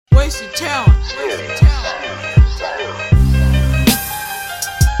Waste your talent. Waste your talent.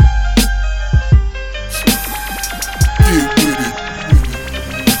 Get with it.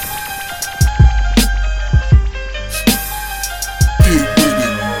 Get with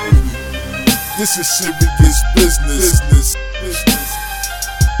it. This is serious business.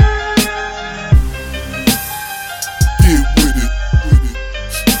 Get with it.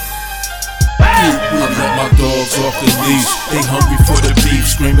 I let my dogs off the leash. They hungry for the beef,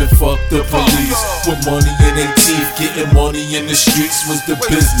 screaming fuck the police. With money in their teeth, getting money in the streets was the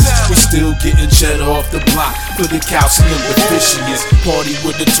business. We're still getting cheddar off the block for the calcium deficiency. Party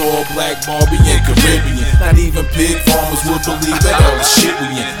with the tall black Barbie and Caribbean. Not even pig farmers would believe that all the shit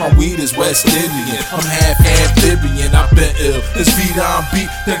we in. My weed is West Indian, I'm half amphibian. I've been ill, this beat on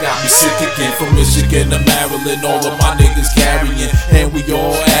beat that got me sick again. From Michigan to Maryland, all of my niggas carrying, and we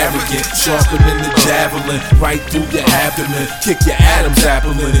all arrogant, sharper than the javelin, right through your abdomen, kick your Adam's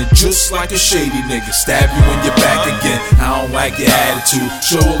apple in it, just like a shady nigga, stab you in your back again. I don't like your attitude,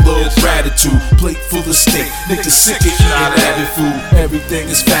 show a little gratitude, plate full of steak, niggas sick of eating added food, everything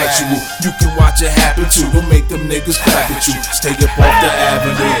is factual, you can watch it happen too, don't make them niggas clap at you, stay up off the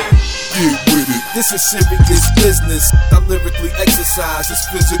avenue. Get with it. This is serious business. I lyrically exercise this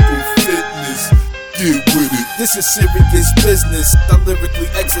physical fitness. Get with it. This is serious business. I lyrically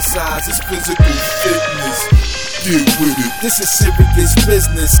exercise this physical fitness. Get with it. This is serious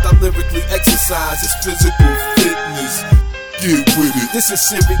business. I lyrically exercise this physical fitness. Get with it. This is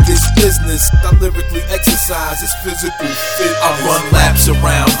serious business. I lyrically exercise this physical fitness. I run laps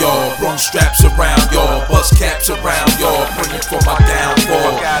around y'all, run straps around y'all, bust caps around y'all, praying for my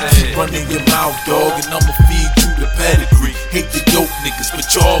downfall. Keep running your mouth, dog, and I'ma feed you the pedigree. Hate the dope niggas, but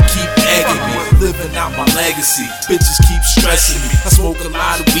y'all keep nagging me. Living out my legacy, bitches keep stressing me. I smoke a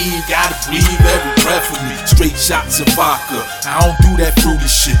lot of weed, gotta breathe every breath of me. Straight shots of vodka, I don't do that fruity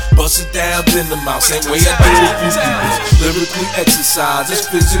shit. Bust it down in the mouth, same way I do it with lyrically exercise, it's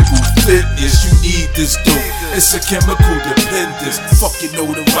physical fitness. You need this dope, it's a chemical dependence. Fuck your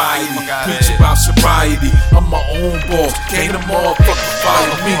notoriety, preach about sobriety. I'm my own boss, can't a motherfucker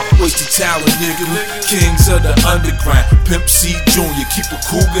follow me. Waste your talent, nigga. Kings of the underground, Pimp C Jr. Keep a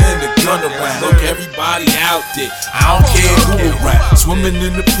cougar and a gun around. Look, everybody out there, I don't care who around. Swimming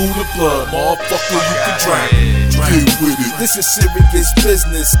in the pool of blood, motherfucker, you can drown. Get with it. This is serious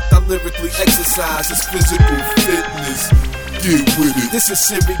business. I lyrically exercise this physical fitness. Get with it. This is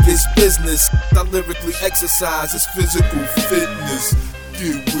serious business. I lyrically exercise this physical fitness.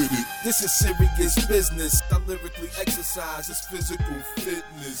 Get with it. This is serious business. I lyrically exercise this physical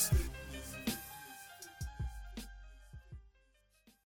fitness.